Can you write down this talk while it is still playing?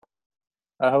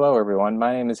Hello, everyone.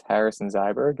 My name is Harrison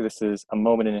Zyberg. This is A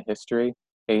Moment in History,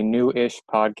 a new-ish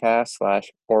podcast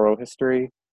slash oral history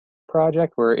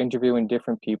project. We're interviewing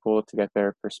different people to get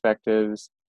their perspectives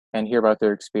and hear about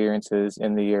their experiences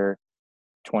in the year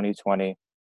 2020.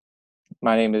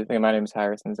 My name is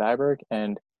Harrison Zyberg,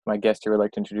 and my guest here would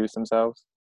like to introduce themselves.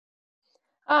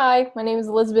 Hi, my name is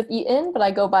Elizabeth Eaton, but I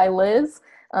go by Liz.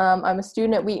 I'm a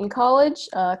student at Wheaton College,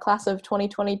 class of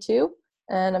 2022,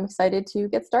 and I'm excited to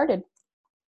get started.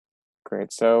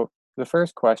 Great. So the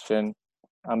first question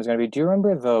is going to be, do you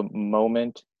remember the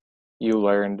moment you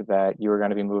learned that you were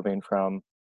going to be moving from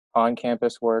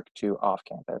on-campus work to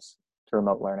off-campus to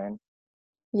remote learning?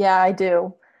 Yeah, I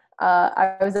do.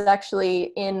 I was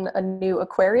actually in a new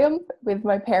aquarium with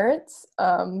my parents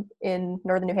in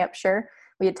northern New Hampshire.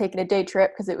 We had taken a day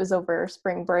trip because it was over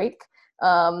spring break.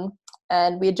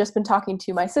 And we had just been talking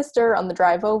to my sister on the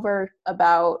drive over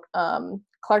about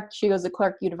Clark. She goes to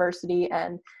Clark University,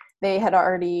 and they had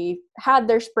already had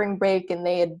their spring break, and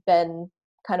they'd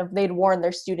warned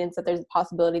their students that there's a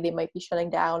possibility they might be shutting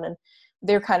down, and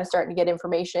they're kind of starting to get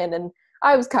information. And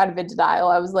I was kind of in denial.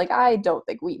 I was like, I don't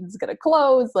think Wheaton's going to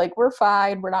close. Like, we're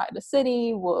fine. We're not in a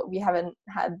city. We haven't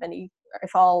had many,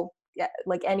 if all, yeah,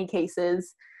 like any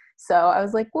cases. So I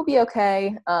was like, we'll be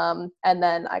okay. And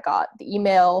then I got the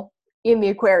email in the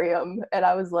aquarium, and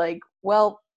I was like,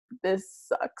 well, this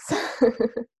sucks.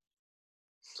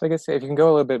 So I guess if you can go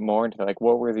a little bit more into like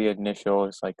what were the initial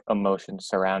just like emotions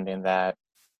surrounding that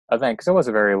event? Because it was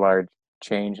a very large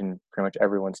change in pretty much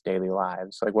everyone's daily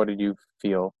lives. Like what did you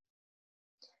feel?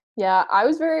 Yeah, I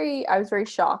was very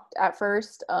shocked at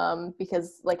first,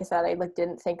 because like I said, I like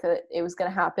didn't think that it was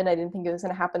gonna happen. I didn't think it was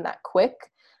gonna happen that quick.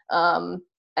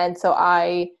 And so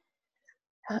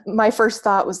my first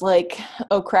thought was like,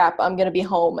 oh crap, I'm gonna be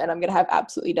home and I'm gonna have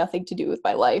absolutely nothing to do with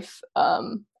my life.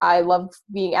 I love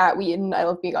being at Wheaton. I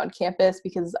love being on campus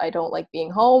because I don't like being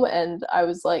home, and I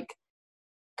was like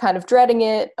kind of dreading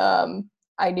it.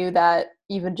 I knew that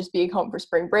even just being home for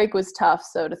spring break was tough,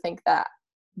 so to think that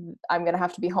I'm going to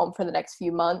have to be home for the next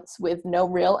few months with no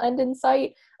real end in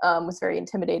sight was very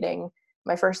intimidating.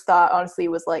 My first thought, honestly,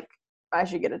 was like, I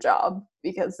should get a job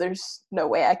because there's no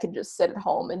way I can just sit at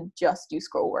home and just do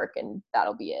schoolwork and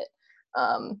that'll be it.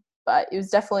 But it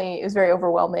was very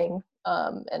overwhelming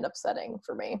and upsetting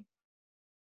for me.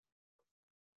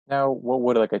 Now, what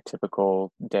would like a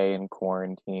typical day in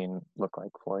quarantine look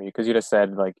like for you? Because you just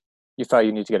said like you thought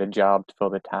you need to get a job to fill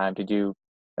the time. Did you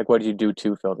like what did you do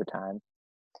to fill the time?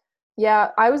 Yeah,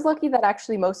 I was lucky that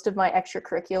actually most of my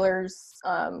extracurriculars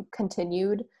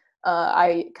continued.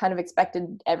 I kind of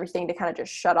expected everything to kind of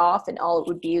just shut off and all it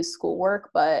would be is schoolwork.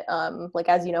 But like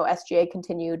as you know, SGA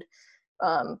continued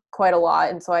quite a lot,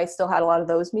 and so I still had a lot of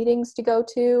those meetings to go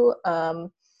to.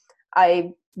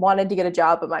 I wanted to get a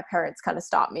job, but my parents kind of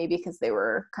stopped me because they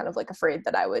were kind of like afraid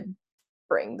that I would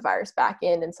bring the virus back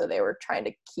in, and so they were trying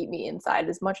to keep me inside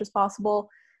as much as possible.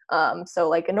 So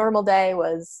like a normal day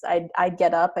was I'd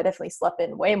get up. I definitely slept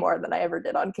in way more than I ever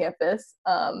did on campus.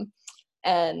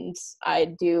 And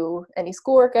I'd do any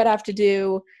schoolwork I'd have to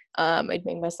do. I'd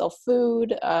make myself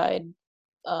food. I'd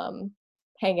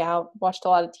hang out, watched a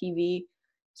lot of TV.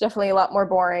 It's definitely a lot more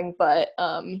boring, but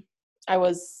I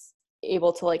was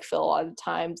able to like fill a lot of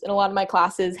times. And a lot of my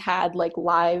classes had like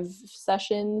live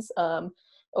sessions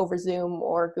over Zoom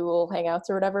or Google Hangouts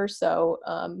or whatever. So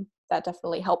that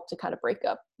definitely helped to kind of break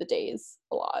up the days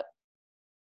a lot.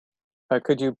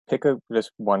 Could you pick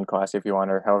just one class if you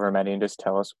want, or however many, and just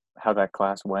tell us how that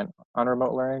class went on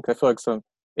remote learning? 'Cause I feel like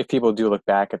if people do look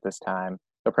back at this time,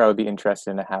 they'll probably be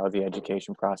interested in how the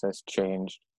education process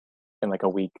changed in like a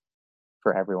week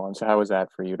for everyone. So how was that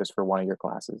for you, just for one of your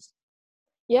classes?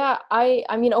 Yeah, I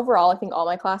mean overall I think all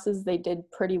my classes they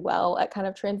did pretty well at kind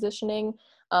of transitioning.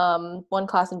 One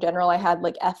class in general I had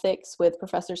like ethics with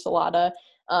Professor Salata,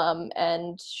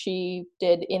 and she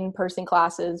did in-person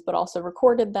classes but also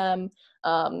recorded them.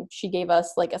 She gave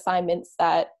us like assignments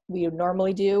that we would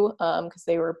normally do because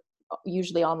they were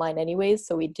usually online anyways,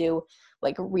 so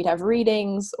we'd have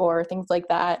readings or things like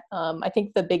that. I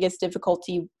think the biggest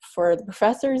difficulty for the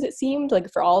professors, it seemed like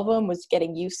for all of them, was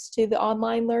getting used to the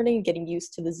online learning, getting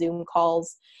used to the Zoom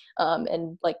calls,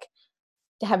 and like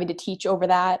having to teach over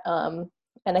that.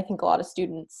 And I think a lot of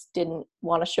students didn't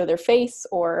want to show their face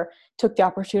or took the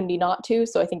opportunity not to.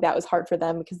 So I think that was hard for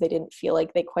them because they didn't feel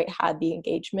like they quite had the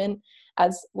engagement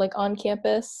as like on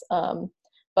campus. But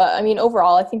I mean,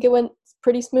 overall, I think it went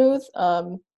pretty smooth.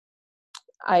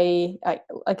 I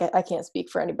can't speak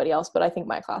for anybody else, but I think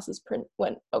my classes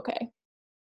went okay.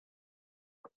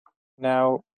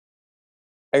 Now,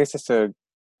 I guess just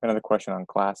another question on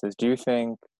classes. Do you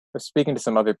think, speaking to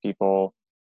some other people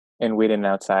in Whedon and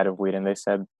outside of Whedon, they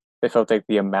said they felt like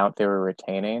the amount they were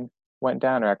retaining went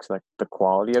down, or actually like the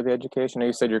quality of the education. I know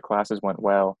you said your classes went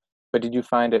well, but did you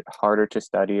find it harder to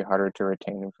study, harder to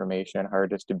retain information, and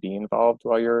harder just to be involved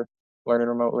while you're learning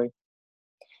remotely?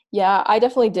 Yeah, I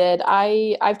definitely did.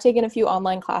 I've taken a few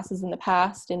online classes in the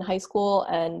past in high school,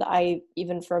 and I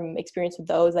even from experience with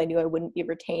those, I knew I wouldn't be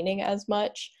retaining as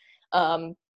much.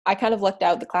 I kind of lucked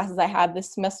out. The classes I had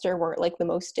this semester weren't like the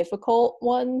most difficult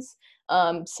ones,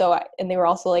 and they were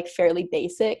also like fairly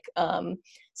basic.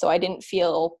 So I didn't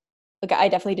feel like I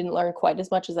definitely didn't learn quite as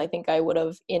much as I think I would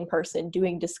have in person,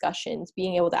 doing discussions,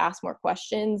 being able to ask more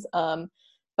questions.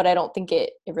 But I don't think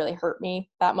it really hurt me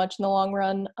that much in the long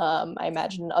run. I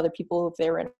imagine other people, if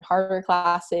they were in harder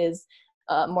classes,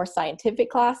 more scientific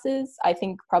classes, I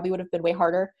think probably would have been way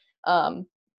harder.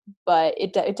 But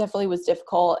it definitely was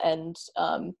difficult, and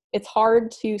it's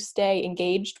hard to stay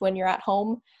engaged when you're at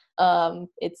home.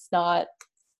 It's not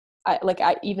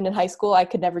I even in high school, I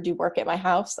could never do work at my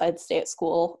house. I'd stay at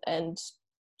school and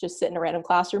just sit in a random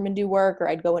classroom and do work, or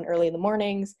I'd go in early in the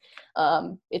mornings.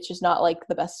 It's just not like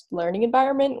the best learning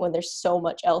environment when there's so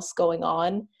much else going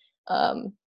on.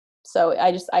 So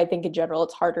I think in general,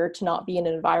 it's harder to not be in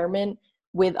an environment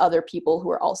with other people who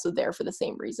are also there for the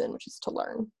same reason, which is to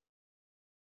learn.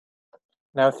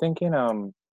 Now thinking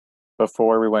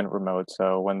before we went remote,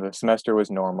 so when the semester was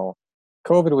normal,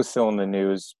 COVID was still in the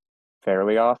news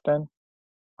fairly often.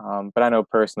 But I know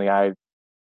personally, I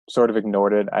sort of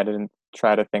ignored it. I didn't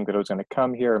try to think that it was going to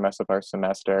come here or mess up our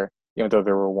semester, even though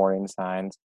there were warning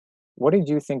signs. What did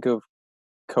you think of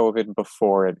COVID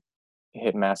before it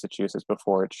hit Massachusetts,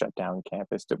 before it shut down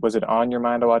campus? Was it on your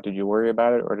mind a lot? Did you worry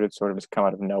about it, or did it sort of just come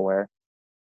out of nowhere?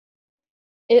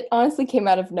 It honestly came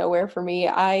out of nowhere for me.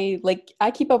 I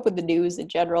keep up with the news in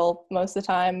general most of the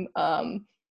time,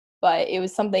 but it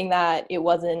was something that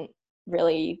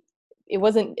really it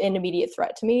wasn't an immediate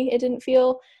threat to me. It didn't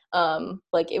feel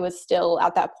like it was still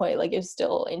at that point, like it was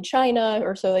still in China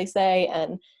or so they say,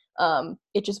 and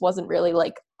it just wasn't really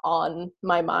like on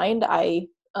my mind. I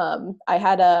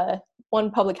had a one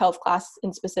public health class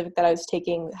in specific that I was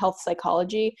taking, health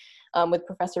psychology, with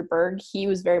Professor Berg. He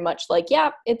was very much like,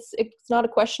 yeah, it's not a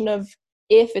question of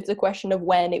if, it's a question of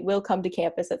when. It will come to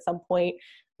campus at some point,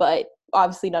 but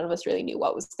obviously none of us really knew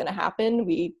what was going to happen.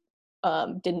 We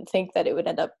didn't think that it would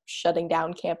end up shutting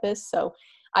down campus. So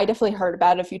I definitely heard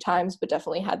about it a few times, but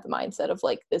definitely had the mindset of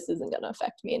like, this isn't going to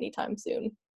affect me anytime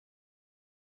soon.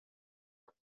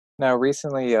 Now,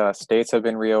 recently, states have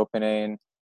been reopening,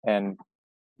 and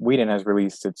Whedon has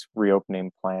released its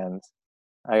reopening plans.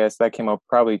 I guess that came up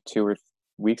probably 2 or 3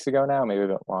 weeks ago now, maybe a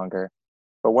bit longer.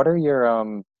 But what are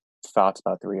your thoughts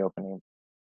about the reopening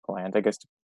plans? I guess to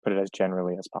put it as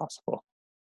generally as possible.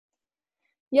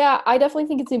 Yeah, I definitely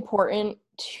think it's important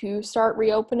to start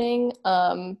reopening,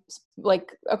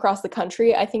 like across the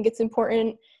country. I think it's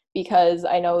important because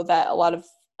I know that a lot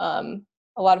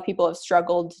of people have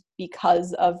struggled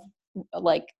because of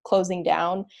like closing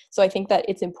down. So I think that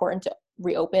it's important to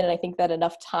reopen, and I think that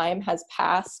enough time has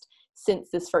passed since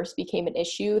this first became an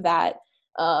issue that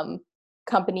um,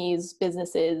 companies,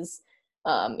 businesses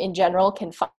in general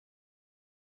can find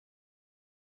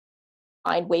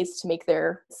ways to make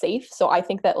their safe. So I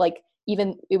think that like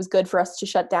even it was good for us to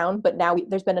shut down, but now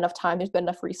there's been enough time, there's been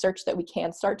enough research that we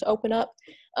can start to open up.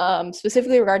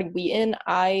 Specifically regarding Wheaton,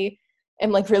 I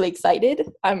am like really excited.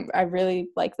 I really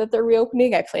like that they're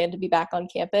reopening. I plan to be back on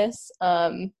campus.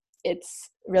 It's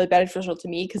really beneficial to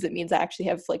me because it means I actually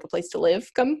have like a place to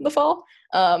live come the fall.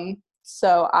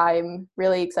 So I'm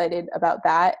really excited about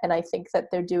that, and I think that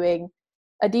they're doing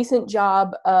a decent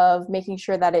job of making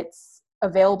sure that it's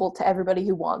available to everybody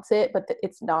who wants it, but that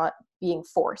it's not being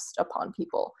forced upon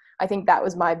people. I think that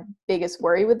was my biggest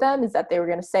worry with them, is that they were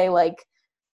going to say like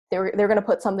they're going to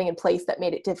put something in place that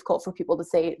made it difficult for people to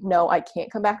say no, I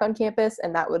can't come back on campus,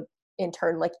 and that would in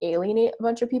turn like alienate a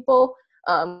bunch of people.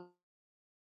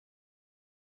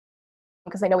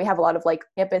 Because I know we have a lot of like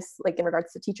campus, like in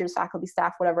regards to teachers, faculty,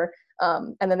 staff, whatever.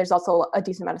 And then there's also a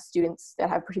decent amount of students that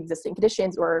have pre-existing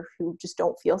conditions or who just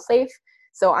don't feel safe.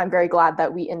 So I'm very glad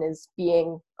that Wheaton is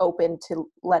being open to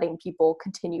letting people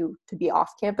continue to be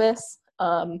off campus.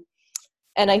 And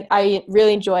I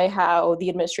really enjoy how the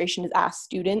administration has asked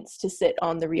students to sit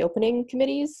on the reopening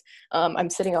committees. I'm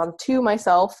sitting on two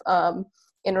myself,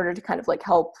 in order to kind of like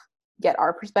help get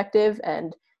our perspective,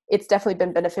 and it's definitely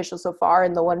been beneficial so far.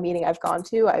 In the one meeting I've gone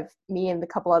to, me and a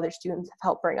couple other students have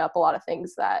helped bring up a lot of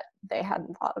things that they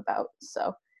hadn't thought about.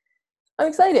 So I'm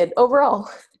excited overall.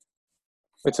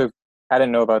 Wait, so I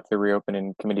didn't know about the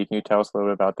reopening committee. Can you tell us a little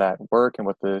bit about that work and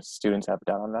what the students have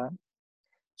done on that?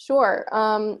 Sure.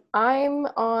 I'm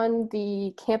on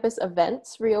the campus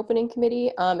events reopening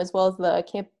committee, as well as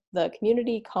the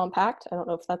community compact. I don't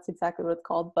know if that's exactly what it's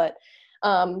called, but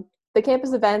the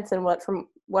campus events and from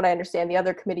what I understand, the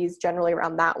other committees generally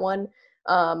around that one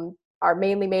are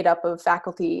mainly made up of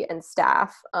faculty and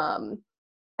staff.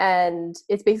 And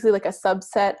it's basically like a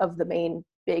subset of the main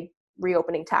big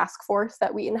reopening task force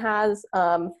that Wheaton has.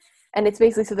 And it's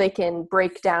basically so they can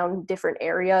break down different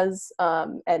areas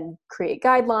and create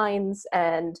guidelines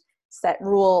and set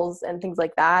rules and things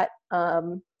like that.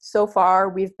 So far,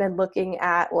 we've been looking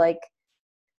at like,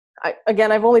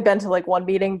 again, I've only been to like one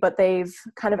meeting, but they've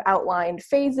kind of outlined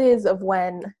phases of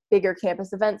when bigger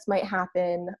campus events might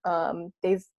happen.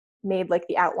 They've made like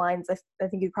the outlines. I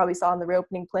think you probably saw in the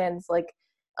reopening plans, like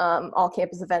all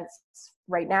campus events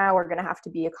right now are going to have to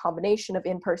be a combination of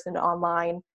in-person to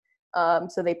online.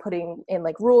 So they putting in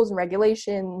like rules and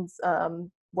regulations,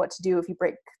 what to do if you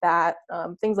break that,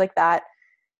 things like that.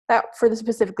 That for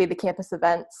specifically the campus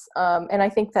events. And I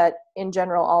think that in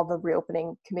general, all the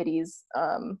reopening committees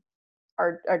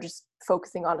are just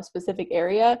focusing on a specific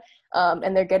area,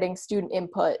 and they're getting student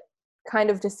input kind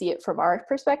of to see it from our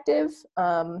perspective.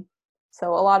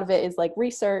 So a lot of it is like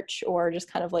research or just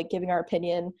kind of like giving our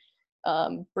opinion,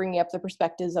 bringing up the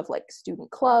perspectives of like student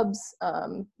clubs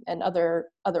and other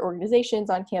organizations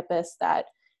on campus that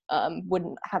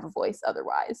wouldn't have a voice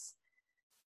otherwise.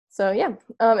 So yeah,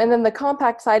 and then the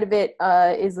compact side of it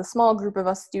is a small group of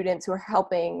us students who are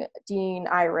helping Dean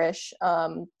Irish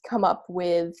come up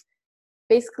with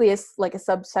basically like a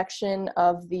subsection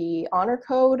of the honor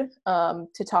code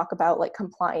to talk about like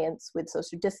compliance with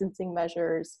social distancing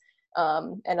measures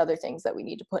and other things that we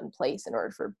need to put in place in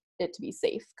order for it to be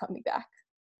safe coming back.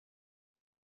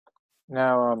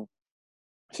 Now,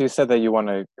 so you said that you want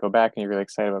to go back and you're really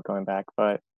excited about going back,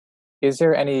 but is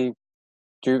there any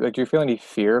do you feel any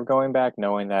fear of going back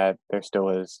knowing that there still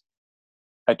is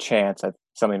a chance that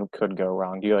something could go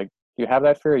wrong? Do you have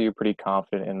that fear, or are you pretty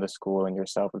confident in the school and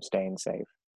yourself of staying safe?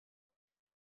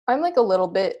 I'm like a little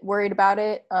bit worried about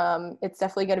it. It's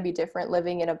definitely going to be different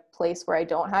living in a place where I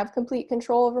don't have complete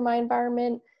control over my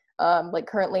environment. Like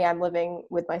currently, I'm living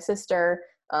with my sister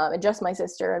and just my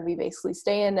sister, and we basically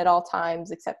stay in at all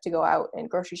times except to go out and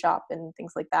grocery shop and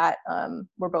things like that.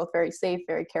 We're both very safe,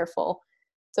 very careful.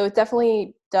 So it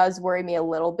definitely does worry me a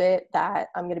little bit that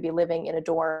I'm going to be living in a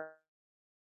dorm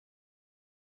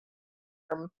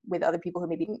with other people who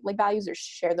maybe like values or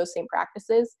share those same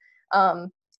practices. Um,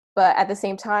 but at the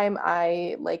same time,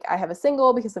 I have a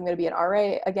single because I'm going to be an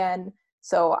RA again.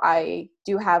 So I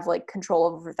do have like control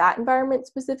over that environment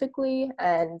specifically.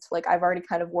 And like I've already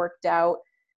kind of worked out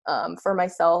for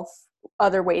myself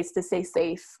other ways to stay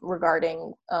safe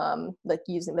regarding like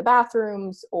using the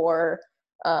bathrooms or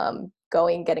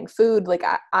going getting food. Like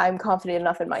I'm confident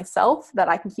enough in myself that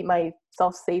I can keep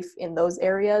myself safe in those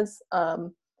areas.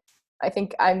 I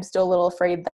think I'm still a little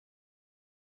afraid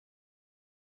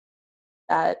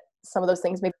that some of those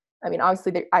things may, I mean,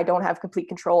 obviously I don't have complete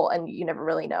control and you never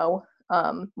really know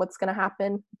what's going to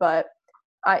happen. But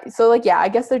so like, yeah, I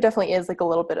guess there definitely is like a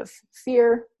little bit of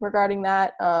fear regarding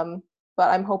that. But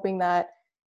I'm hoping that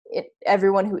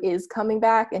everyone who is coming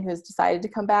back and who has decided to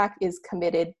come back is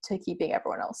committed to keeping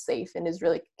everyone else safe and is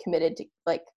really committed to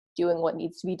like doing what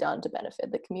needs to be done to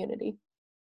benefit the community.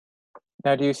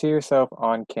 Now, do you see yourself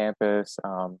on campus?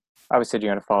 Obviously,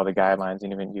 you're going to follow the guidelines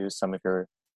and even use some of your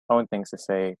own things to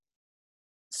say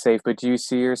safe, but do you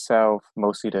see yourself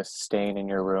mostly just staying in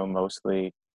your room,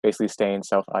 mostly basically staying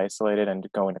self-isolated and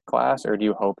going to class, or do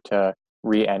you hope to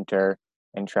re-enter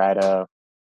and try to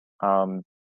um,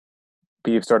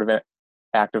 be sort of an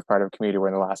active part of a community where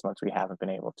in the last months we haven't been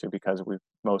able to because we've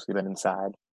mostly been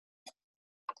inside?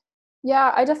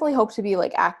 Yeah, I definitely hope to be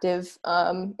like active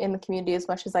in the community as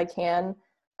much as I can.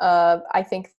 I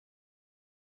think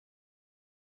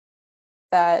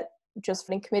that just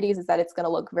funding committees is that it's going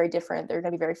to look very different. There are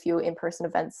going to be very few in-person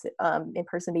events,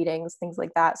 in-person meetings, things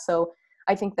like that. So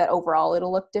I think that overall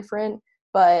it'll look different.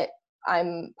 But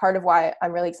I'm part of why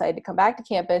I'm really excited to come back to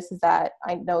campus is that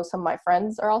I know some of my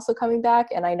friends are also coming back,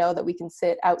 and I know that we can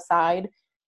sit outside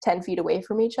 10 feet away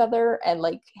from each other and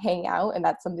like hang out, and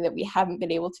that's something that we haven't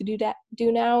been able to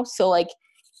do now. So like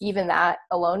even that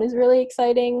alone is really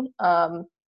exciting.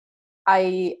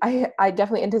 I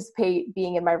definitely anticipate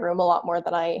being in my room a lot more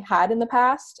than I had in the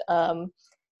past.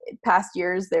 Past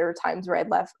years, there were times where I'd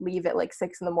leave at like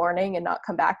 6 in the morning and not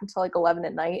come back until like 11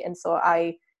 at night. And so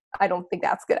I don't think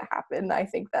that's gonna happen. I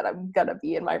think that I'm gonna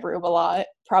be in my room a lot,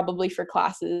 probably for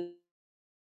classes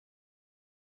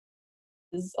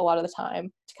a lot of the time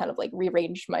to kind of like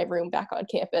rearrange my room back on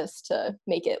campus to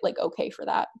make it like okay for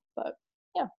that. But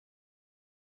yeah.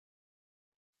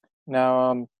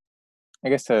 Now, I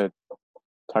guess to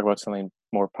talk about something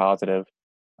more positive,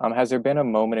 has there been a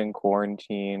moment in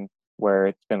quarantine where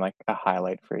it's been like a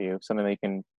highlight for you? Something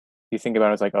that you think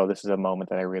about as like, oh, this is a moment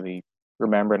that I really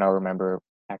remember and I'll remember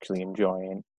actually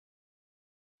enjoying.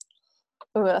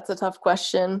 Oh, that's a tough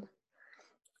question.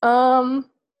 Um,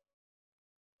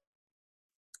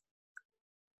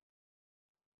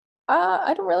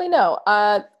 I don't really know.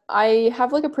 I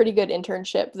have like a pretty good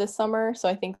internship this summer, so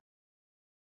I think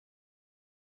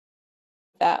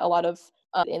that a lot of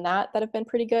in that have been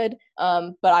pretty good.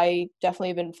 But I definitely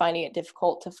have been finding it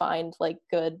difficult to find like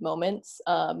good moments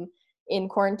in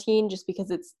quarantine, just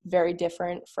because it's very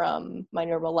different from my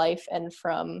normal life and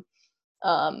from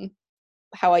um,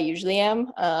 how I usually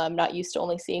am. I'm not used to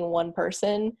only seeing one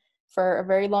person for a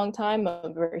very long time.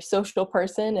 I'm a very social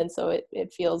person, and so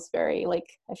it feels very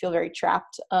like I feel very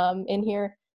trapped in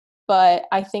here. But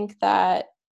I think that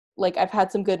like I've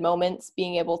had some good moments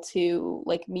being able to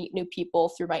like meet new people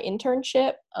through my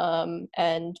internship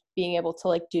and being able to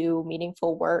like do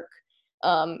meaningful work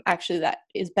actually that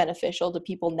is beneficial to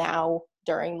people now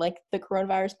during like the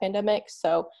coronavirus pandemic.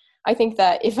 So I think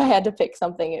that if I had to pick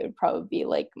something, it would probably be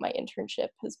like my internship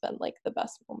has been like the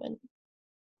best moment.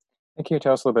 And can you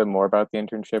tell us a little bit more about the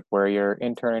internship, where you're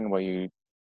interning, what you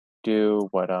do,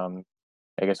 what I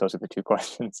guess those are the two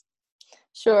questions.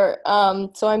 Sure.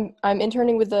 So I'm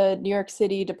interning with the New York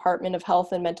City Department of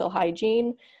Health and Mental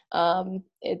Hygiene. I'm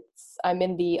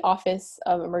in the Office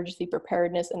of Emergency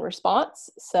Preparedness and Response.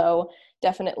 So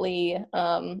definitely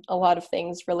a lot of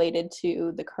things related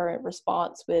to the current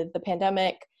response with the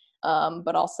pandemic,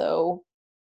 but also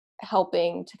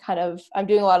helping to kind of I'm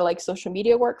doing a lot of like social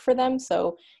media work for them,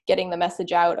 so getting the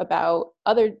message out about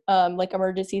other like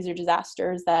emergencies or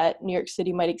disasters that New York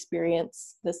City might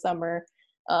experience this summer.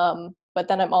 But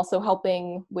then I'm also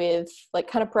helping with like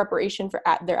kind of preparation for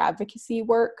their advocacy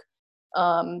work.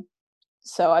 um,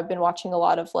 so I've been watching a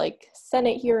lot of like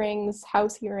Senate hearings,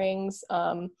 House hearings,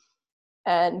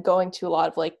 and going to a lot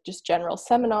of like just general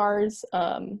seminars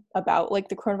about like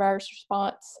the coronavirus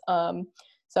response.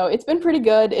 So it's been pretty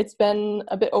good. It's been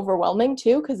a bit overwhelming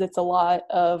too, because it's a lot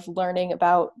of learning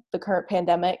about the current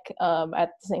pandemic at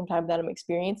the same time that I'm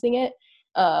experiencing it.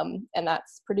 And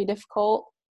that's pretty difficult.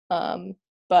 Um,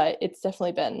 but it's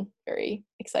definitely been very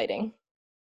exciting.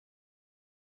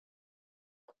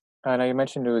 I know you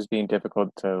mentioned it was being difficult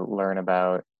to learn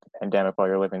about the pandemic while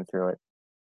you're living through it.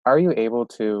 Are you able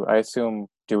to, I assume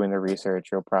doing the research,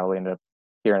 you'll probably end up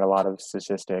hearing a lot of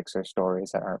statistics or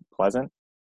stories that aren't pleasant.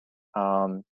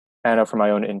 Um, I know from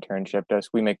my own internship desk,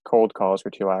 we make cold calls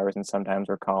for 2 hours, and sometimes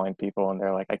we're calling people and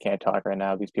they're like, I can't talk right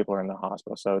now. These people are in the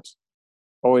hospital. So it's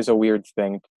always a weird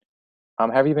thing.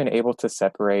 Have you been able to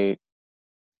separate,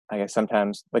 I guess,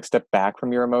 sometimes like step back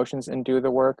from your emotions and do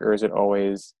the work? Or is it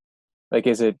always like,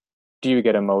 do you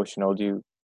get emotional? Do you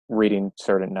reading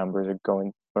certain numbers or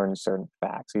going learning certain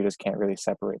facts? You just can't really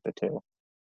separate the two.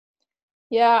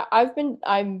 Yeah,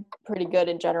 I'm pretty good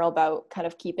in general about kind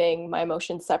of keeping my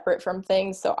emotions separate from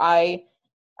things. So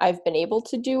I've been able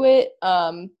to do it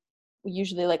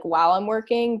usually like while I'm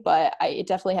working, but it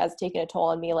definitely has taken a toll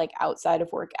on me like outside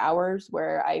of work hours,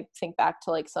 where I think back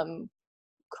to like some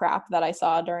crap that I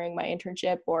saw during my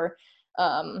internship, or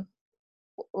um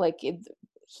like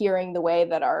hearing the way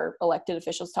that our elected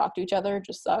officials talk to each other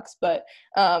just sucks. But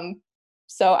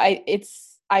so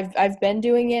I've been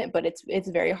doing it, but it's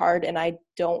very hard, and I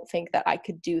don't think that I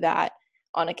could do that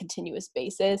on a continuous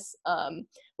basis.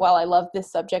 While I love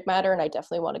this subject matter and I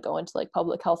definitely want to go into like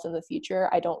public health in the future,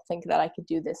 I don't think that I could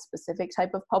do this specific type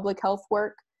of public health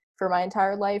work for my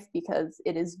entire life, because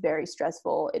it is very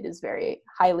stressful. It is very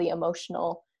highly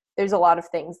emotional. There's a lot of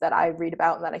things that I read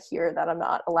about and that I hear that I'm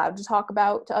not allowed to talk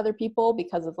about to other people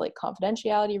because of like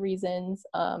confidentiality reasons.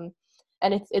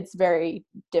 And it's very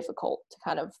difficult to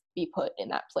kind of be put in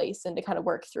that place and to kind of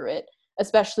work through it,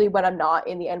 especially when I'm not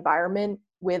in the environment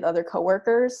with other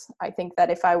coworkers. I think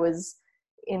that if I was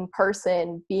in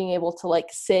person, being able to like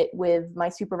sit with my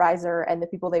supervisor and the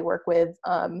people they work with,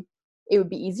 it would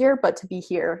be easier. But to be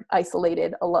here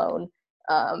isolated, alone,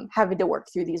 having to work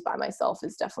through these by myself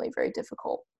is definitely very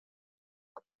difficult.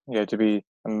 Yeah,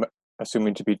 I'm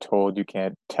assuming to be told you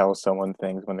can't tell someone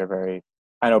things when they're very,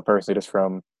 I know personally just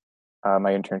from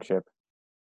my internship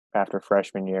after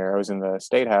freshman year, I was in the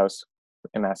state house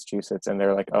in Massachusetts, and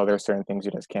they're like, oh, there are certain things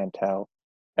you just can't tell.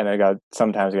 And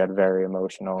sometimes I got very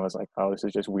emotional. I was like, oh, this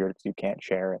is just weird because you can't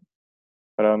share it.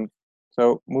 But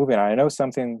so moving on, I know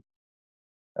something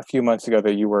a few months ago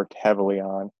that you worked heavily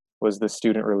on was the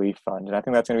student relief fund, and I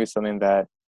think that's going to be something that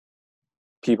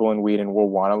people in Whedon will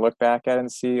want to look back at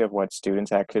and see of what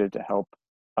students actually did to help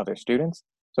other students.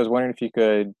 So I was wondering if you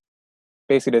could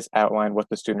basically just outline what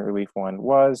the Student Relief Fund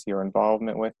was, your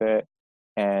involvement with it,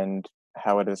 and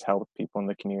how it has helped people in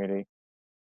the community.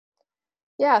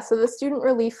 Yeah, so the Student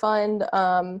Relief Fund,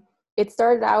 it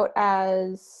started out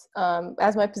as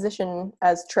my position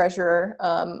as treasurer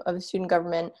of the student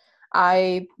government.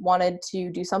 I wanted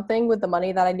to do something with the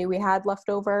money that I knew we had left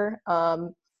over.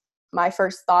 My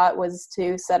first thought was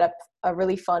to set up a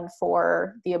relief fund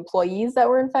for the employees that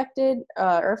were infected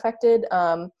or affected,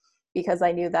 because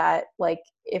I knew that like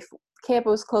if camp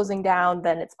was closing down,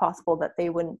 then it's possible that they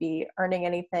wouldn't be earning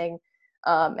anything.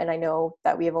 And I know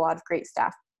that we have a lot of great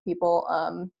staff people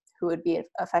who would be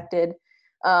affected.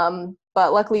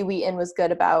 But luckily, Wheaton was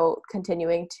good about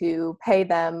continuing to pay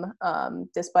them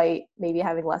despite maybe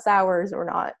having less hours or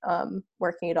not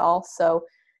working at all. So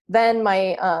then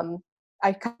I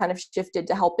kind of shifted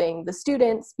to helping the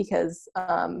students because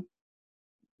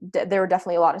there were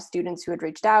definitely a lot of students who had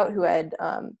reached out who had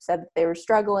said that they were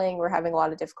struggling, were having a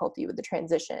lot of difficulty with the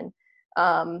transition.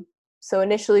 So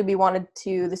initially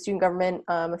the student government,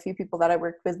 a few people that I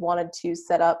worked with wanted to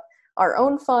set up our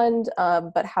own fund,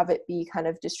 but have it be kind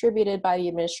of distributed by the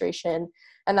administration.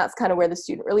 And that's kind of where the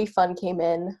Student Relief Fund came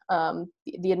in.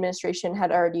 The administration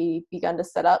had already begun to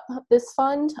set up this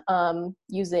fund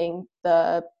using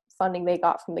the funding they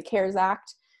got from the CARES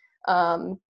Act.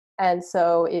 And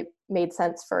so it made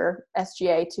sense for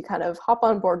SGA to kind of hop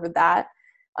on board with that.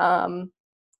 A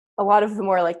lot of the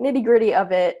more like nitty gritty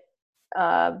of it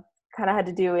kind of had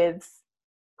to do with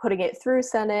putting it through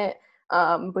Senate,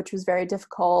 which was very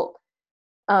difficult,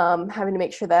 having to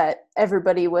make sure that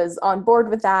everybody was on board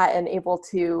with that and able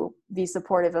to be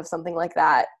supportive of something like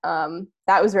that.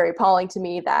 That was very appalling to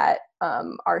me that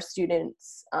our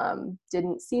students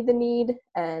didn't see the need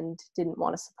and didn't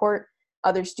want to support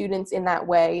other students in that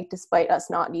way, despite us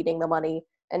not needing the money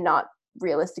and not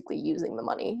realistically using the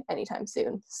money anytime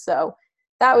soon. So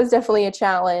that was definitely a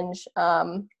challenge.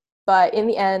 But in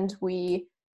the end,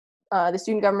 the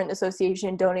Student Government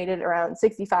Association donated around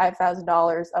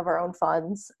 $65,000 of our own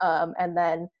funds. And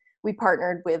then we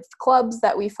partnered with clubs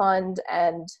that we fund,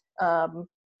 and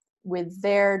with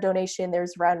their donation,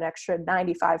 there's around an extra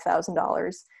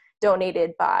 $95,000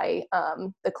 donated by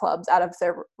the clubs out of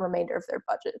their remainder of their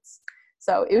budgets.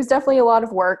 So it was definitely a lot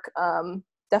of work,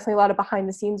 definitely a lot of behind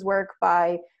the scenes work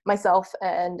by myself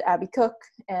and Abby Cook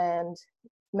and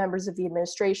members of the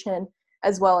administration,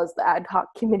 as well as the ad hoc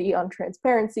committee on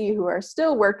transparency, who are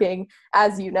still working,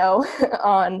 as you know,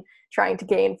 on trying to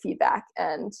gain feedback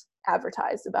and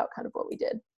advertise about kind of what we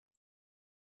did.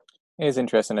 It is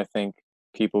interesting. I think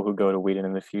people who go to Wheaton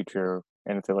in the future,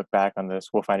 and if they look back on this,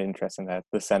 will find it interesting that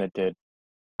the Senate did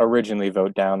originally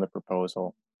vote down the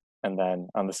proposal, and then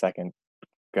on the second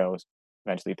go,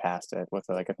 eventually passed it with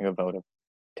like I think a vote of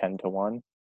 10-1.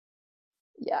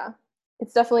 Yeah,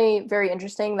 it's definitely very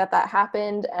interesting that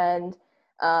happened. And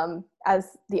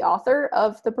as the author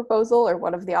of the proposal, or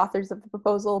one of the authors of the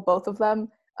proposal, both of them,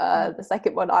 the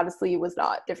second one honestly was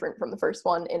not different from the first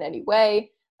one in any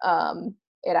way.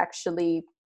 It actually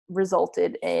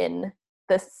resulted in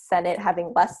the Senate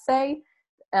having less say,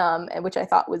 and which I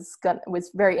thought was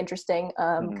very interesting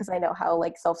because I know how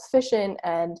like self-sufficient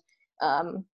and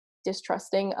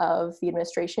distrusting of the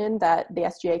administration that the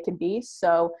SGA can be.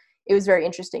 So it was very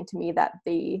interesting to me that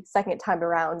the second time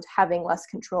around, having less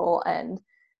control and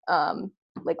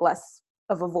like less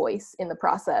of a voice in the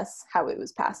process, how it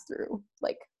was passed through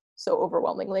like so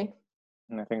overwhelmingly.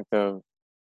 And I think the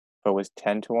vote was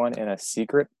 10-1 in a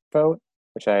secret vote,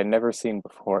 which I had never seen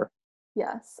before.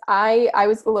 Yes, I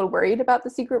was a little worried about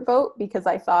the secret vote because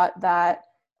I thought that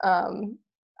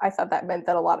meant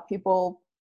that a lot of people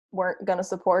weren't going to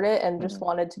support it and just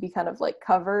wanted to be kind of like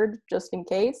covered just in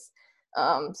case.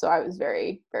 So I was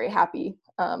very, very happy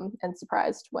and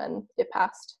surprised when it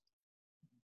passed.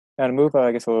 Now to move,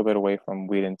 I guess, a little bit away from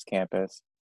Wheaton's campus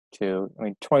to,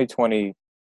 2020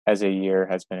 as a year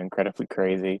has been incredibly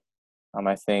crazy.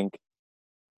 I think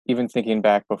even thinking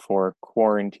back before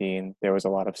quarantine, there was a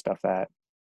lot of stuff that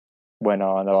went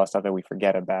on, a lot of stuff that we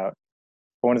forget about.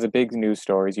 But one of the big news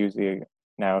stories usually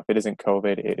now, if it isn't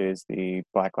COVID, it is the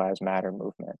Black Lives Matter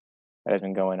movement that has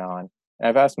been going on. And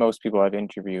I've asked most people I've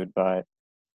interviewed, but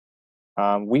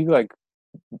we like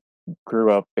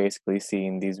grew up basically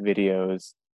seeing these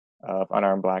videos of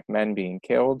unarmed Black men being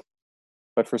killed.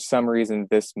 But for some reason,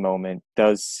 this moment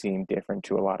does seem different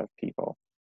to a lot of people.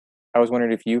 I was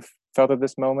wondering if you felt that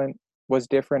this moment was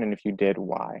different, and if you did,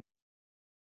 why?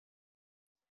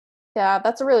 Yeah,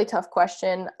 that's a really tough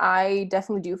question. I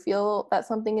definitely do feel that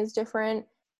something is different,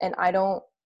 and I don't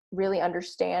really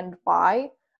understand why.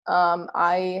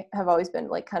 I have always been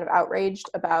like kind of outraged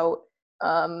about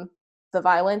the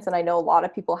violence, and I know a lot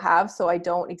of people have, so I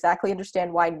don't exactly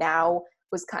understand why now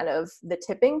was kind of the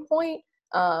tipping point.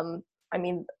 I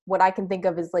mean, what I can think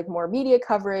of is like more media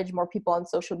coverage, more people on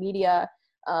social media,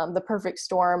 the perfect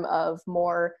storm of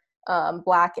more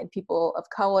Black and people of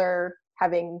color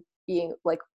being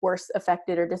like worse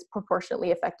affected or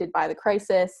disproportionately affected by the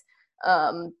crisis.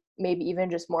 Maybe even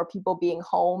just more people being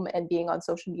home and being on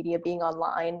social media, being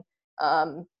online,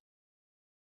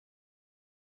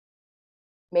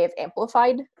 may have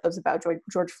amplified those about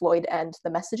George Floyd and the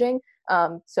messaging.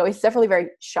 So it's definitely very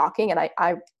shocking, and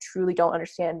I truly don't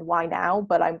understand why now,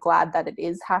 but I'm glad that it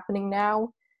is happening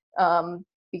now,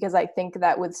 because I think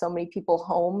that with so many people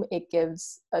home, it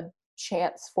gives a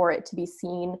chance for it to be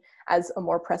seen as a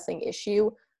more pressing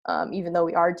issue. Even though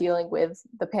we are dealing with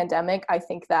the pandemic, I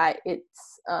think that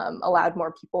it's allowed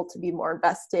more people to be more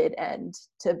invested and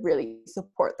to really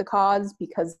support the cause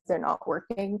because they're not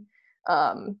working.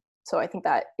 So I think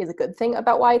that is a good thing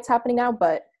about why it's happening now,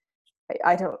 but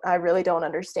I really don't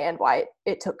understand why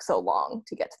it took so long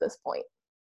to get to this point.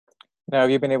 Now, have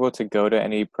you been able to go to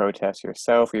any protests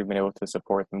yourself? Or you've been able to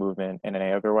support the movement in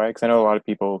any other way? Because I know a lot of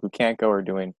people who can't go are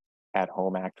doing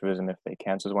at-home activism if they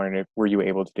can. So I was wondering, were you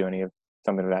able to do any of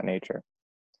something of that nature?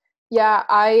 Yeah,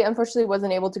 I unfortunately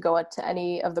wasn't able to go to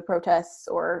any of the protests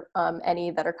or any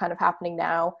that are kind of happening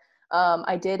now.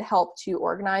 I did help to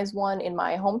organize one in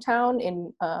my hometown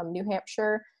in New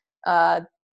Hampshire.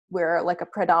 We're like a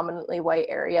predominantly white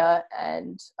area,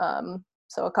 and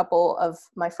so a couple of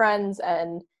my friends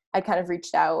and I kind of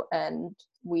reached out, and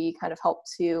we kind of helped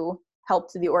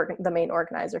the main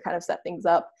organizer kind of set things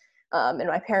up. And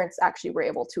my parents actually were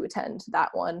able to attend that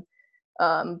one.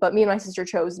 But me and my sister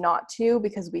chose not to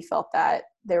because we felt that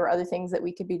there were other things that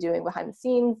we could be doing behind the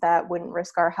scenes that wouldn't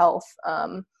risk our health.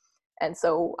 And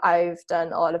so I've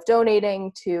done a lot of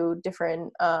donating to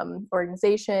different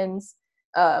organizations,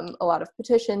 a lot of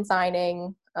petition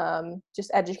signing,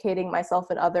 just educating myself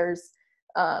and others.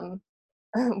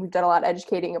 We've done a lot of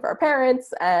educating of our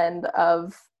parents and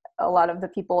of a lot of the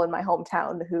people in my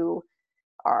hometown who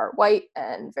are white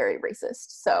and very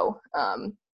racist. So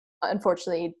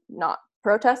unfortunately not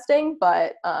protesting,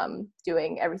 but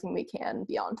doing everything we can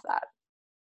beyond that.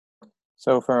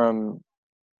 So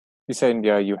you said,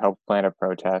 yeah, you helped plan a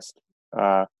protest.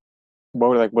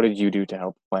 What did you do to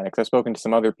help plan it? Because I've spoken to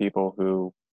some other people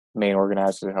who main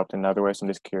organizers have helped in another way, so I'm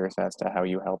just curious as to how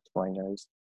you helped plan yours.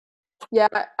 Yeah,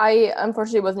 I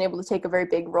unfortunately wasn't able to take a very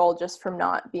big role just from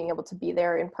not being able to be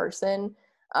there in person.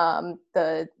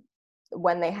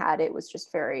 When they had it was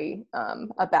just very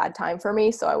a bad time for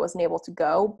me, so I wasn't able to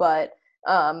go. But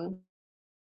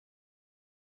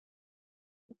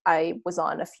I was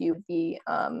on a few of the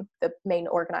main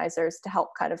organizers to help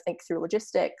kind of think through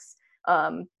logistics.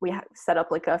 We set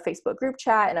up like a Facebook group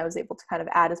chat, and I was able to kind of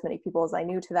add as many people as I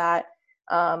knew to that.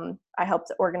 I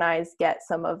helped get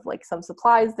some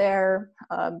supplies there,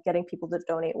 getting people to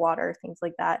donate water, things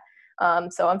like that.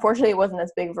 So unfortunately, it wasn't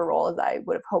as big of a role as I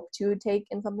would have hoped to take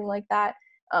in something like that.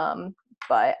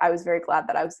 But I was very glad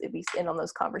that I was at least in on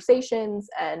those conversations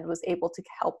and was able to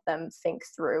help them think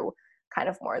through kind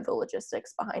of more of the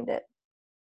logistics behind it.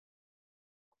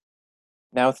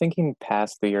 Now, thinking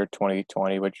past the year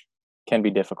 2020, which can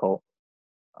be difficult,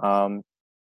 and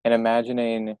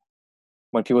imagining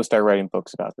when people start writing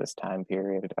books about this time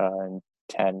period in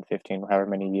 10, 15, however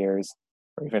many years,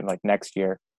 or even like next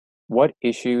year, what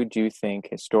issue do you think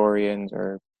historians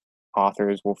or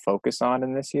authors will focus on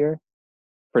in this year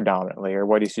predominantly, or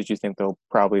what issues do you think they'll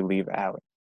probably leave out?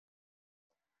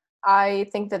 I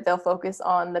think that they'll focus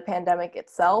on the pandemic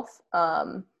itself,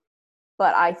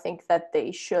 but I think that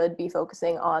they should be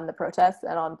focusing on the protests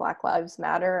and on Black Lives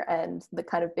Matter and the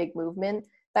kind of big movement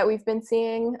that we've been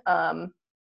seeing.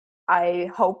 I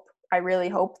really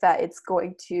hope that it's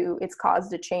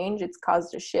caused a change, it's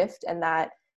caused a shift, and that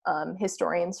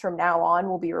historians from now on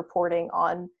will be reporting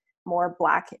on more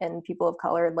Black and people of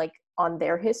color, like on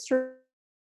their history.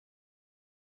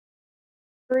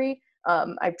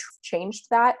 I've changed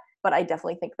that, but I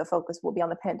definitely think the focus will be on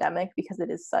the pandemic because it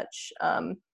is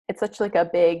it's such like a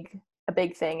big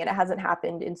thing, and it hasn't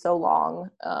happened in so long.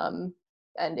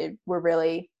 We're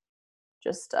really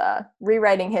just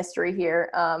rewriting history here.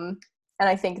 And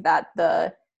I think that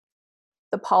the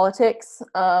politics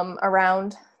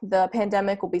around the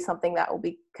pandemic will be something that will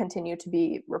continue to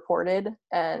be reported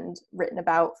and written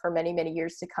about for many, many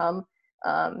years to come.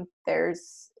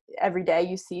 There's every day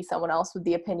you see someone else with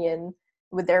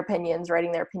their opinions,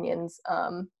 writing their opinions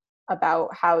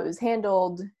about how it was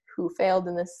handled, who failed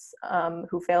in this,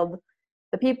 who failed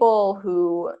the people,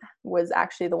 who was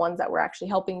actually the ones that were actually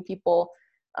helping people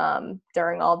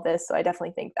during all of this. So I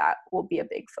definitely think that will be a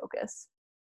big focus.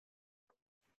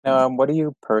 Now, what do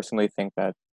you personally think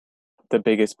that the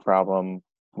biggest problem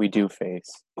we do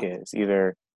face is?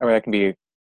 Either, I mean, that can be the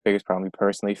biggest problem we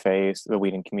personally face, the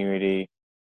Whedon community,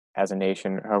 as a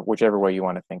nation, or whichever way you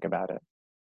want to think about it.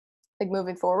 Like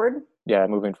moving forward. Yeah,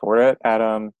 moving forward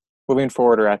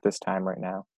or at this time right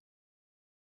now.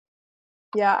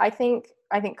 Yeah, I think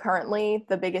currently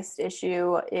the biggest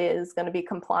issue is going to be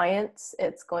compliance.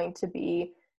 It's going to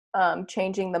be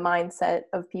changing the mindset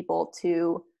of people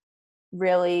to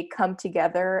really come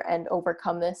together and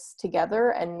overcome this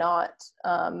together, and not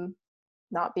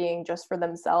being just for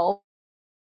themselves.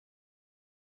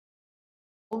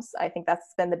 I think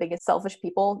that's been the biggest selfish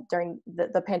people during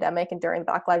the pandemic and during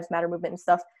Black Lives Matter movement and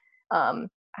stuff,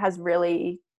 has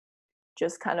really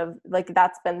just kind of like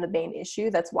that's been the main issue.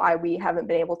 That's why we haven't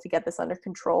been able to get this under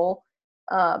control.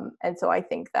 And so I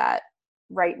think that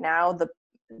right now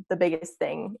the biggest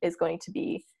thing is going to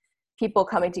be people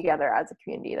coming together as a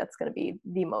community. That's going to be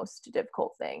the most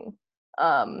difficult thing.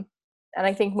 And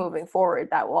I think moving forward,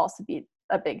 that will also be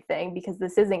a big thing, because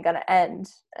this isn't going to end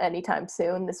anytime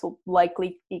soon. This will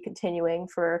likely be continuing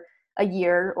for a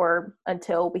year or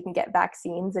until we can get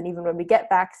vaccines. And even when we get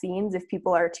vaccines, if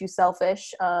people are too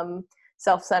selfish,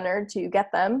 self-centered to get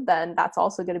them, then that's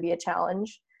also going to be a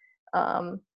challenge.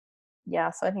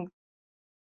 Yeah, so I think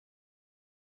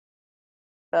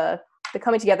the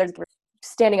coming together is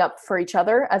standing up for each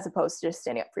other as opposed to just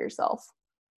standing up for yourself.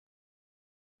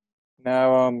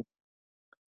 Now,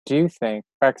 do you think,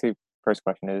 actually, first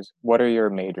question is, what are your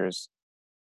majors?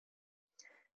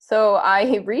 So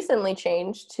I recently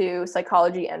changed to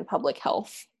psychology and public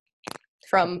health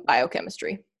from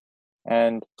biochemistry.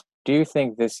 And do you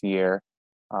think this year,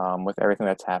 with everything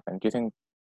that's happened, do you think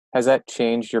has that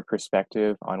changed your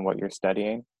perspective on what you're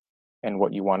studying and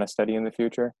what you want to study in the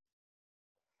future?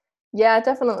 Yeah, it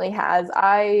definitely has.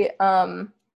 I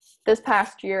this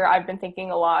past year I've been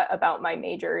thinking a lot about my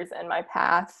majors and my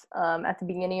path. At the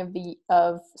beginning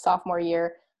of sophomore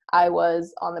year, I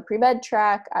was on the pre-med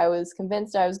track. I was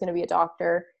convinced I was going to be a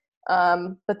doctor.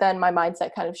 But then my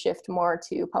mindset kind of shifted more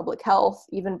to public health.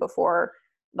 Even before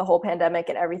the whole pandemic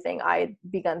and everything, I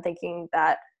begun thinking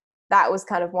that that was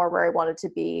kind of more where I wanted to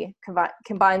be.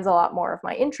 Combines a lot more of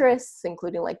my interests,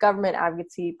 including like government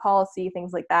advocacy, policy,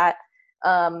 things like that.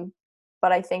 Um,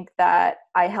 but I think that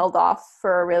I held off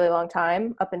for a really long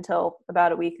time, up until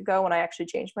about a week ago when I actually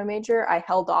changed my major. I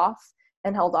held off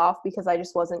and held off because I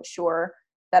just wasn't sure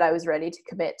that I was ready to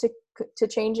commit to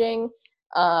changing.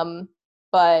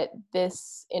 But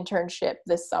this internship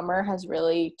this summer has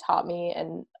really taught me,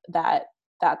 and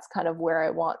that's kind of where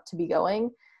I want to be going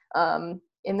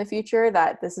in the future,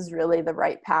 that this is really the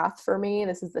right path for me.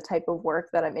 This is the type of work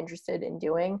that I'm interested in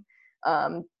doing.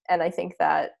 And I think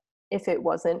that if it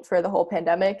wasn't for the whole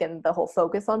pandemic and the whole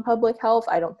focus on public health,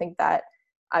 I don't think that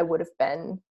I would have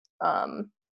been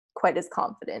quite as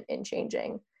confident in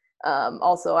changing.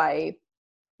 Also, I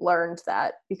learned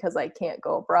that because I can't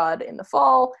go abroad in the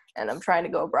fall and I'm trying to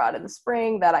go abroad in the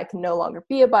spring, that I can no longer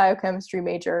be a biochemistry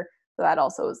major. So that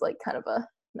also is like kind of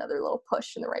another little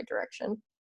push in the right direction.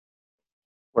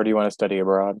 Where do you want to study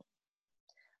abroad?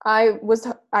 I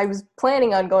was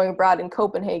planning on going abroad in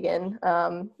Copenhagen,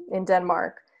 in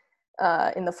Denmark,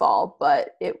 in the fall, but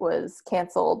it was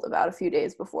canceled about a few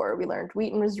days before we learned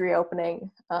Wheaton was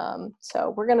reopening.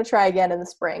 So we're going to try again in the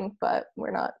spring, but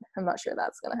I'm not sure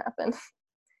that's going to happen.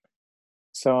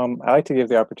 So I like to give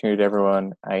the opportunity to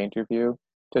everyone I interview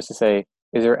just to say,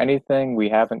 is there anything we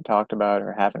haven't talked about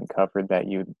or haven't covered that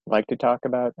you'd like to talk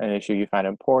about, an issue you find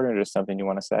important, or just something you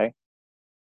want to say?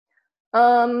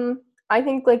 I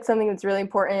think like something that's really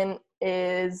important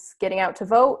is getting out to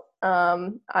vote.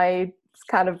 It's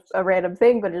kind of a random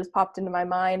thing, but it just popped into my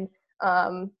mind.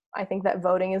 I think that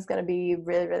voting is going to be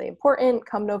really, really important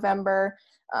come November.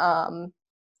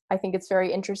 I think it's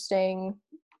very interesting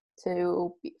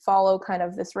to follow kind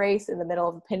of this race in the middle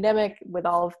of a pandemic with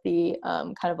all of the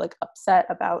kind of like upset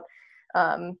about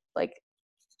like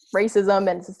racism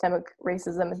and systemic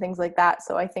racism and things like that.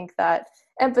 So I think that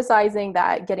emphasizing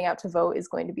that getting out to vote is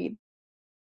going to be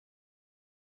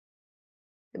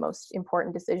the most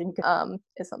important decision,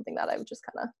 is something that I would just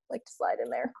kind of like to slide in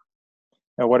there.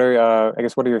 Now, I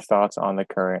guess, what are your thoughts on the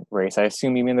current race? I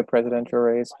assume you mean the presidential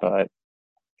race, but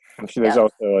I'm sure there's Yeah.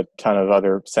 also a ton of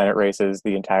other Senate races.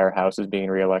 The entire House is being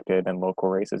reelected and local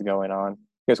races going on.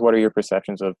 I guess, what are your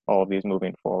perceptions of all of these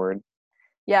moving forward?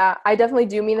 Yeah, I definitely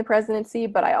do mean the presidency,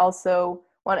 but I also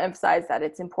want to emphasize that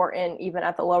it's important even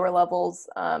at the lower levels.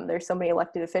 There's so many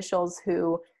elected officials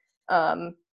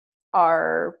um,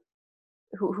 are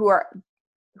who are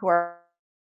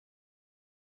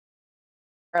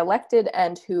elected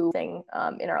and who in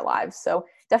our lives. So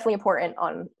definitely important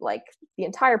on like the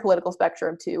entire political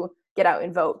spectrum to get out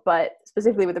and vote, but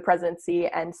specifically with the presidency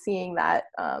and seeing that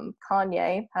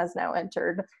Kanye has now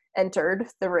entered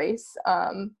the race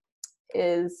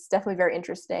is definitely very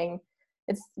interesting.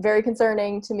 It's very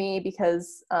concerning to me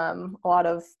because a lot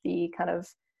of the kind of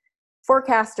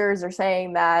forecasters are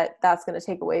saying that that's going to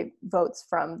take away votes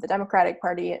from the Democratic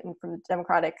Party and from the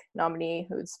Democratic nominee,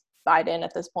 who's Biden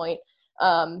at this point.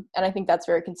 And I think that's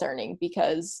very concerning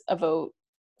because a vote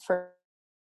for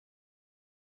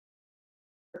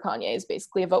Kanye is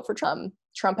basically a vote for Trump.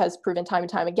 Trump has proven time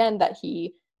and time again that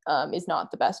he is not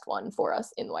the best one for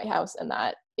us in the White House, and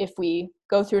that if we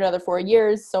go through another 4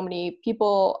 years, so many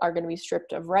people are going to be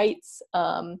stripped of rights,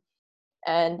 and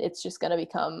it's just going to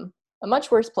become a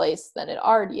much worse place than it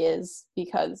already is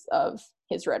because of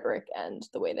his rhetoric and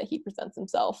the way that he presents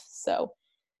himself. So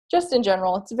just in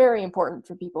general, it's very important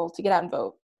for people to get out and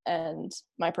vote. And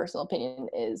my personal opinion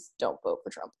is don't vote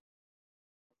for Trump.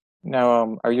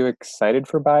 Now, are you excited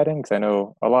for Biden? Because I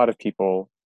know a lot of people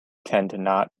tend to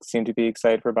not seem to be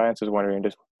excited for Biden. So I was wondering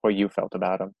just what you felt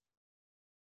about him.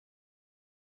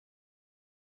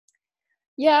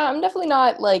 Yeah, I'm definitely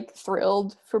not like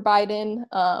thrilled for Biden.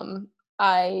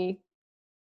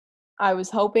 I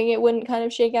was hoping it wouldn't kind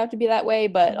of shake out to be that way,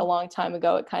 but a long time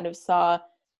ago it kind of saw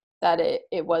that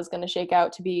it was going to shake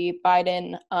out to be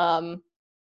Biden.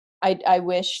 I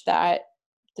wish that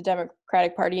the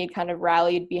Democratic Party had kind of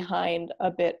rallied behind a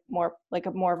bit more, like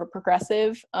a more of a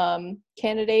progressive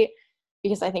candidate,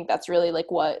 because I think that's really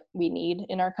like what we need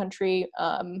in our country.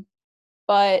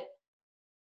 But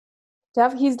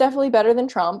he's definitely better than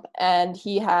Trump, and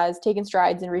he has taken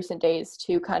strides in recent days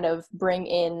to kind of bring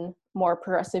in more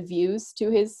progressive views to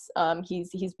his.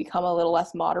 He's become a little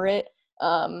less moderate,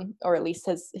 or at least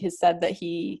has said that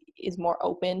he is more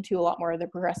open to a lot more of the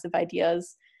progressive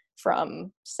ideas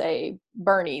from, say,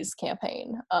 Bernie's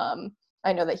campaign.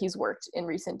 I know that he's worked in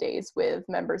recent days with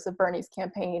members of Bernie's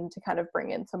campaign to kind of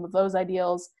bring in some of those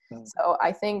ideals. So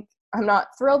I think I'm not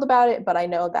thrilled about it, but I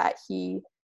know that he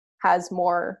has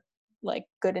more like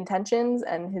good intentions,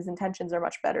 and his intentions are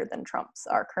much better than Trump's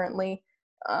are currently.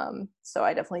 So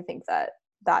I definitely think that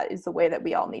that is the way that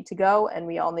we all need to go, and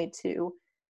we all need to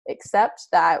accept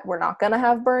that we're not going to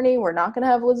have Bernie, we're not going to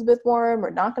have Elizabeth Warren, we're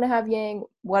not going to have Yang,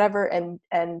 whatever,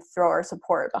 and throw our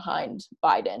support behind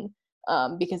Biden,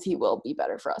 because he will be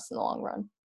better for us in the long run.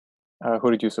 Who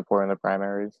did you support in the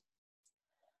primaries?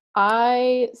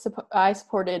 I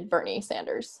supported Bernie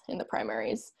Sanders in the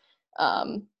primaries.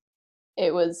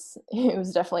 It was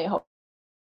definitely a hope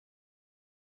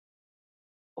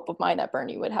of mine that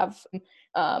Bernie would have,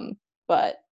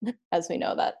 but as we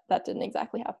know, that didn't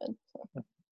exactly happen. So.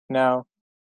 Now,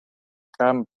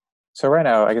 so right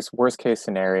now, I guess worst case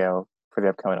scenario for the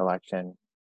upcoming election,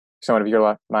 someone of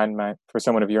your for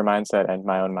someone of your mindset and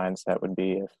my own mindset would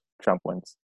be if Trump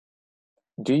wins.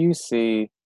 Do you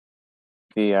see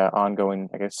the ongoing,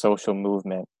 I guess, social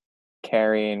movement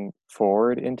carrying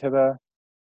forward into the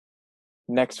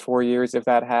next 4 years if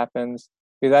that happens?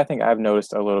 Because I think I've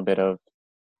noticed a little bit of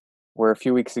where a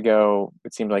few weeks ago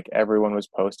it seemed like everyone was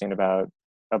posting about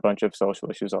a bunch of social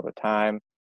issues all the time.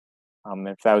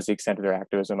 If that was the extent of their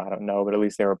activism, I don't know, but at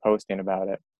least they were posting about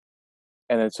it.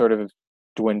 And it sort of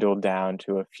dwindled down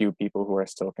to a few people who are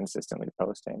still consistently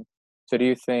posting. So do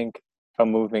you think a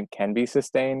movement can be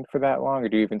sustained for that long, or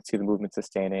do you even see the movement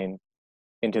sustaining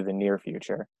into the near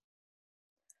future?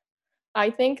 I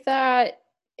think that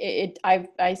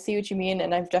I see what you mean,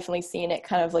 and I've definitely seen it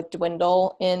kind of like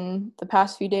dwindle in the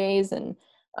past few days and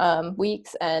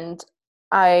weeks, and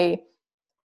I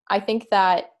think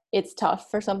that it's tough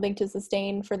for something to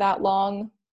sustain for that long,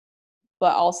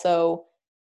 but also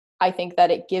I think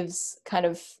that it gives kind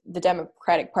of the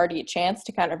Democratic Party a chance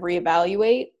to kind of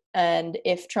reevaluate. And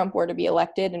if Trump were to be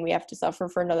elected and we have to suffer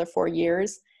for another 4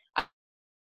 years,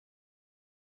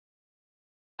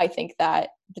 I think that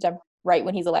right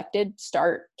when he's elected,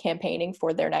 start campaigning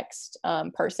for their next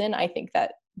person. I think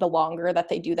that the longer that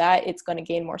they do that, it's going to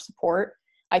gain more support.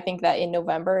 I think that in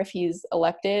November, if he's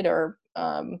elected, or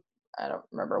I don't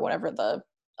remember, whenever the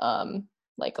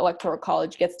like electoral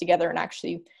college gets together and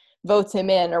actually votes him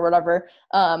in or whatever,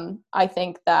 I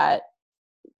think that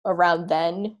around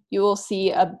then you will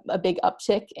see a big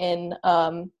uptick in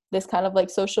this kind of like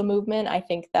social movement. I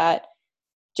think that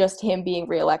just him being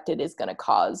reelected is going to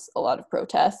cause a lot of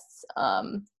protests.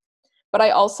 But I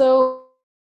also,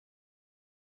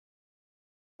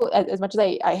 as much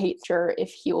as I hate sure if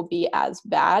he will be as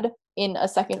bad in a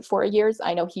second 4 years,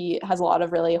 I know he has a lot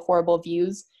of really horrible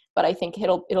views, but I think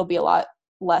it'll be a lot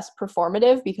less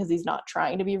performative because he's not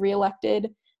trying to be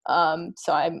reelected.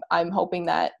 So I'm hoping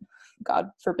that, God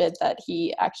forbid, that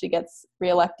he actually gets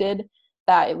reelected,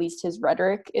 that at least his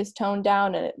rhetoric is toned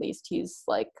down, and at least he's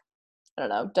like, I don't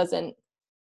know, doesn't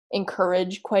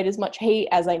encourage quite as much hate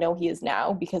as I know he is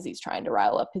now, because he's trying to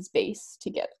rile up his base to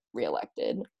get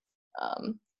reelected.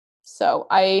 So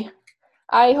I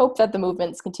hope that the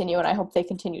movements continue, and I hope they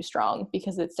continue strong,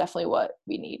 because it's definitely what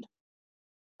we need.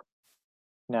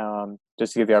 Now,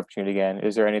 just to give the opportunity again,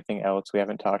 is there anything else we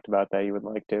haven't talked about that you would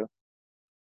like to?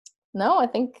 No, I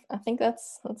think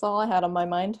that's all I had on my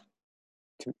mind.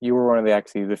 You were one of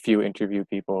the few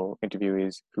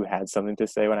interviewees who had something to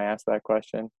say when I asked that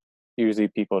question. Usually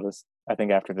people just, I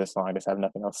think after this long, just have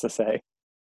nothing else to say.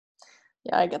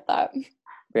 Yeah, I get that.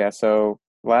 Yeah, so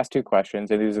last two questions,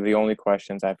 and these are the only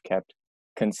questions I've kept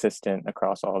consistent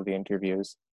across all of the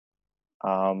interviews.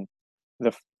 Um,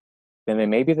 the and they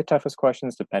may be the toughest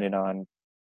questions depending on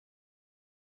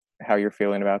how you're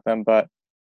feeling about them, but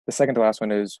the second to last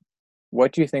one is,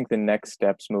 what do you think the next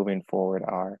steps moving forward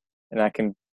are? And that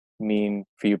can mean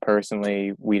for you personally,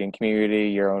 Wheaton community,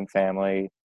 your own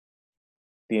family,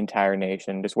 the entire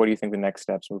nation. Just what do you think the next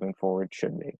steps moving forward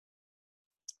should be?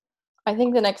 I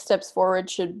think the next steps forward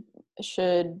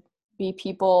should be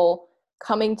people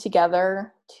coming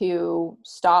together to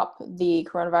stop the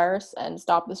coronavirus and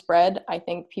stop the spread. I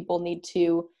think people need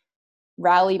to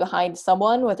rally behind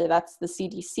someone, whether that's the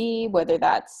CDC, whether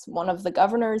that's one of the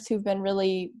governors who've been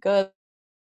really good.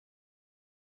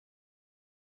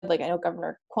 Like, I know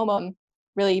Governor Cuomo,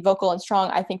 really vocal and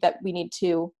strong. I think that we need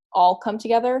to all come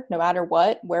together, no matter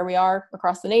what, where we are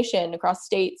across the nation, across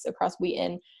states, across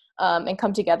Wheaton, and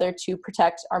come together to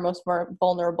protect our most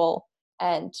vulnerable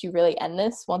and to really end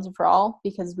this once and for all,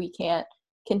 because we can't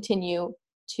continue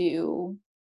to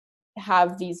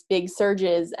have these big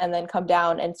surges and then come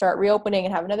down and start reopening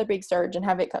and have another big surge and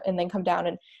have it and then come down,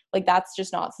 and like, that's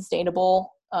just not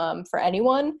sustainable for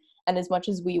anyone. And as much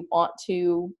as we want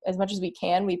to, as much as we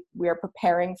can, we are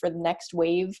preparing for the next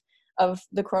wave of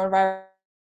the coronavirus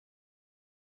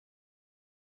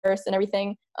and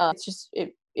everything. It's just,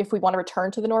 if we want to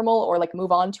return to the normal or like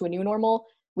move on to a new normal,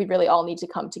 we really all need to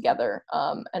come together.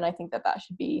 And I think that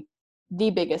should be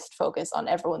the biggest focus on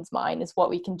everyone's mind, is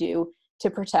what we can do to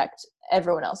protect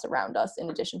everyone else around us in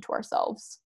addition to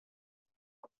ourselves.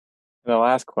 The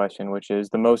last question, which is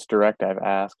the most direct I've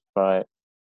asked, but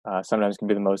sometimes can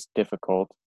be the most difficult,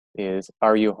 is,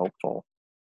 are you hopeful?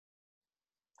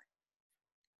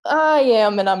 I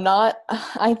am and I'm not.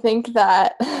 I think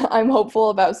that I'm hopeful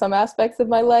about some aspects of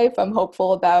my life. I'm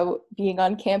hopeful about being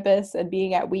on campus and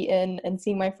being at Wheaton and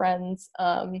seeing my friends.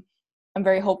 I'm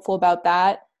very hopeful about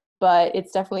that, but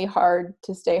it's definitely hard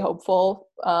to stay hopeful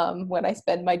when I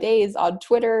spend my days on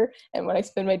Twitter and when I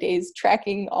spend my days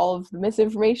tracking all of the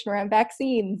misinformation around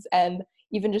vaccines, and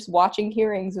even just watching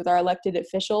hearings with our elected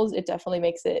officials. It definitely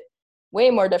makes it way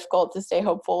more difficult to stay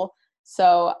hopeful.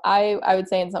 So I would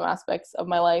say in some aspects of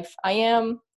my life I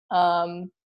am,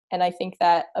 and I think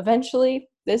that eventually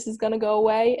this is going to go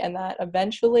away, and that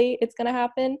eventually it's going to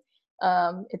happen.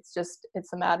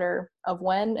 It's a matter of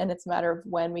when, and it's a matter of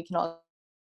when we can all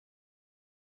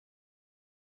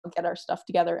get our stuff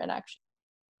together and actually.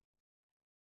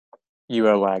 You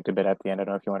lagged a bit at the end. I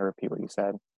don't know if you want to repeat what you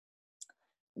said.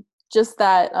 Just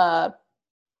that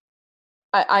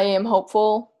I am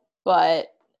hopeful, but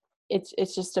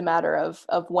it's just a matter of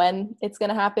when it's going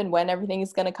to happen, when everything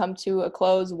is going to come to a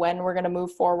close, when we're going to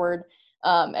move forward,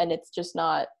 and it's just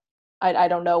not. I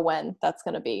don't know when that's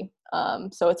going to be.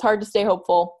 So it's hard to stay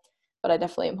hopeful, but I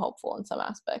definitely am hopeful in some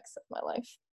aspects of my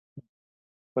life.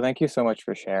 Well, thank you so much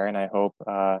for sharing. I hope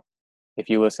if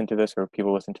you listen to this, or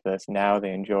people listen to this now,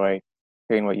 they enjoy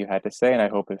hearing what you had to say. And I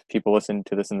hope if people listen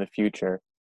to this in the future,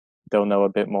 they'll know a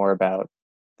bit more about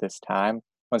this time.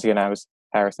 Once again, I was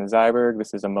Harrison Zyberg.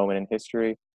 This is A Moment in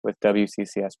History with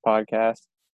WCCS Podcast.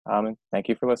 And thank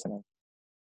you for listening.